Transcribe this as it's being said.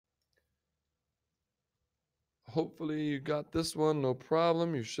hopefully you got this one, no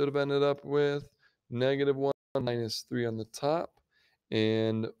problem. You should have ended up with -1 minus 3 on the top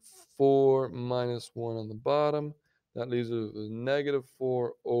and 4 minus 1 on the bottom. That leaves us with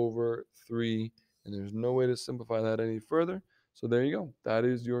 -4 over 3, and there's no way to simplify that any further. So there you go. That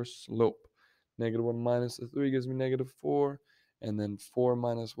is your slope. -1 minus the 3 gives me -4, and then 4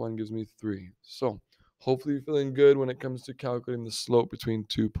 minus 1 gives me 3. So hopefully you're feeling good when it comes to calculating the slope between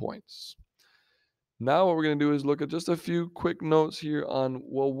 2 points. Now what we're going to do is look at just a few quick notes here on,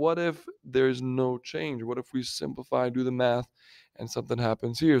 well, what if there's no change? What if we simplify, do the math, and something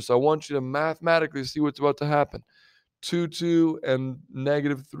happens here? So I want you to mathematically see what's about to happen. 2, 2, and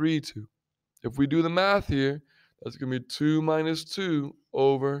 -3, 2. If we do the math here, that's going to be 2 minus 2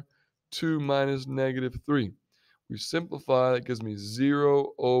 over 2 minus -3. We simplify, that gives me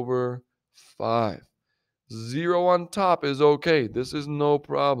 0 over 5. 0 on top is okay. This is no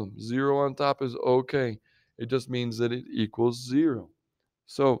problem. 0 on top is okay. It just means that it equals 0.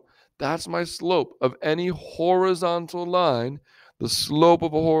 So that's my slope of any horizontal line. The slope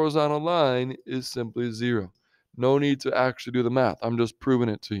of a horizontal line is simply 0. No need to actually do the math. I'm just proving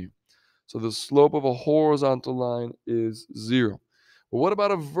it to you. So the slope of a horizontal line is 0. But what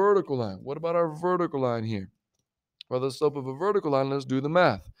about a vertical line? What about our vertical line here? Well, the slope of a vertical line, let's do the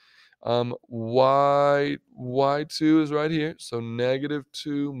math. Y2 is right here. So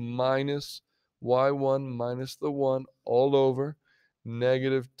 -2 minus y1 minus the 1 all over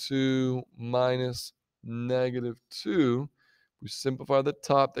 -2 minus -2. We simplify the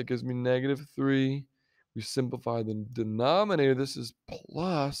top. That gives me -3. We simplify the denominator. This is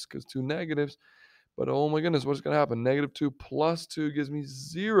plus because two negatives. But oh my goodness, what's going to happen? -2 plus 2 gives me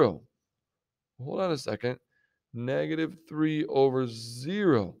 0. Hold on a second. -3 over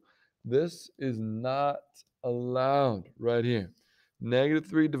 0. This is not allowed right here.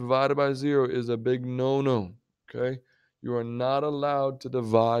 -3 divided by 0 is a big no-no, okay? You are not allowed to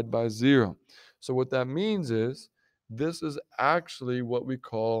divide by 0. So what that means is this is actually what we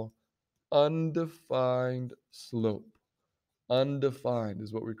call undefined slope. Undefined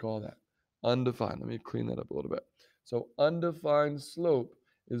is what we call that. Undefined. Let me clean that up a little bit. So undefined slope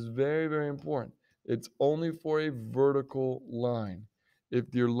is very, very important. It's only for a vertical line.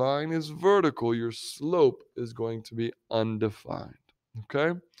 If your line is vertical, your slope is going to be undefined.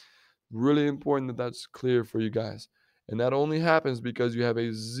 Okay? Really important that that's clear for you guys. And that only happens because you have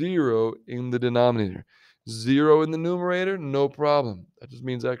a 0 in the denominator. 0 in the numerator, no problem. That just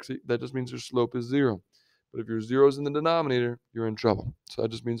means your slope is 0. But if your 0 is in the denominator, you're in trouble. So that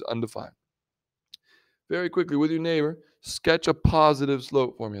just means undefined. Very quickly, with your neighbor, sketch a positive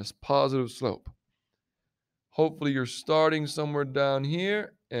slope for me. A positive slope. Hopefully you're starting somewhere down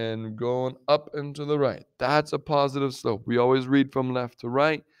here and going up and to the right. That's a positive slope. We always read from left to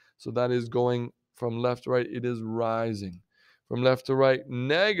right. So that is going from left to right. It is rising. From left to right,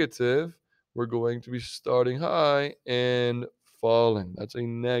 negative. We're going to be starting high and falling. That's a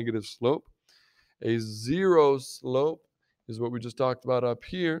negative slope. A 0 slope is what we just talked about up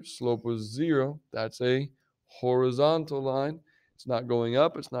here. Slope was 0. That's a horizontal line. It's not going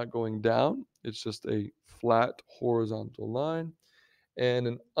up. It's not going down. It's just a flat horizontal line. And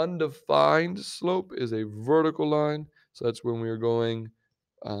an undefined slope is a vertical line. So that's when we are going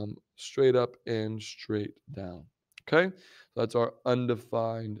straight up and straight down. Okay? So that's our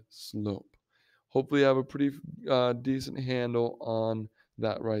undefined slope. Hopefully you have a pretty decent handle on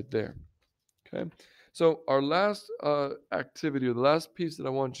that right there. Okay. So our last activity, or the last piece that I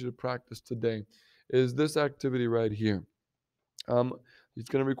want you to practice today, is this activity right here. Um, it's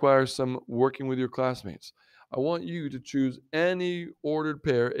going to require some working with your classmates. I want you to choose any ordered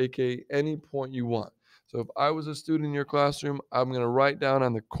pair, aka any point you want. So if I was a student in your classroom, I'm going to write down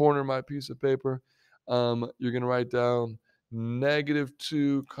on the corner of my piece of paper. You're going to write down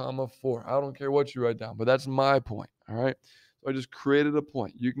 -2, 4. I don't care what you write down, but that's my point. All right. So I just created a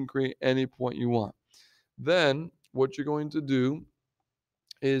point. You can create any point you want. Then what you're going to do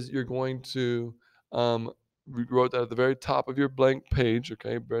is you're going to we wrote that at the very top of your blank page,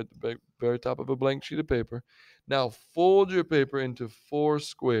 okay, very top of a blank sheet of paper. Now fold your paper into 4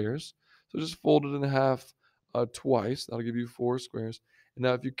 squares. So just fold it in half twice. That'll give you 4 squares. And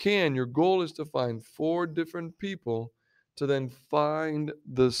now if you can, your goal is to find 4 different people to then find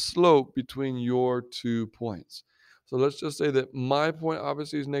the slope between your 2 points. So let's just say that my point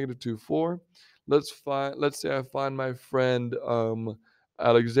obviously is -2, 4. Let's say I find my friend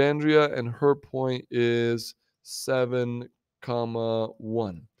Alexandria, and her point is 7,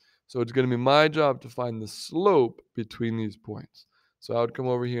 1. So it's going to be my job to find the slope between these points. So I would come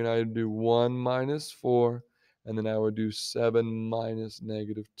over here and I would do 1 minus 4, and then I would do 7 minus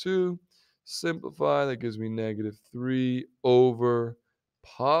 -2. Simplify, that gives me negative 3 over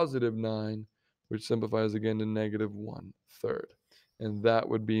positive 9, which simplifies again to negative 1/3. And that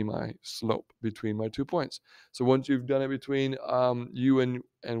would be my slope between my 2 points. So once you've done it between you and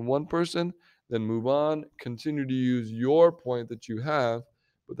one person, then move on. Continue to use your point that you have,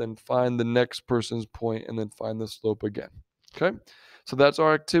 but then find the next person's point and then find the slope again. Okay? So that's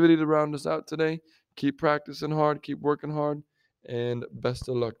our activity to round us out today. Keep practicing hard, keep working hard, and best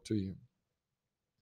of luck to you.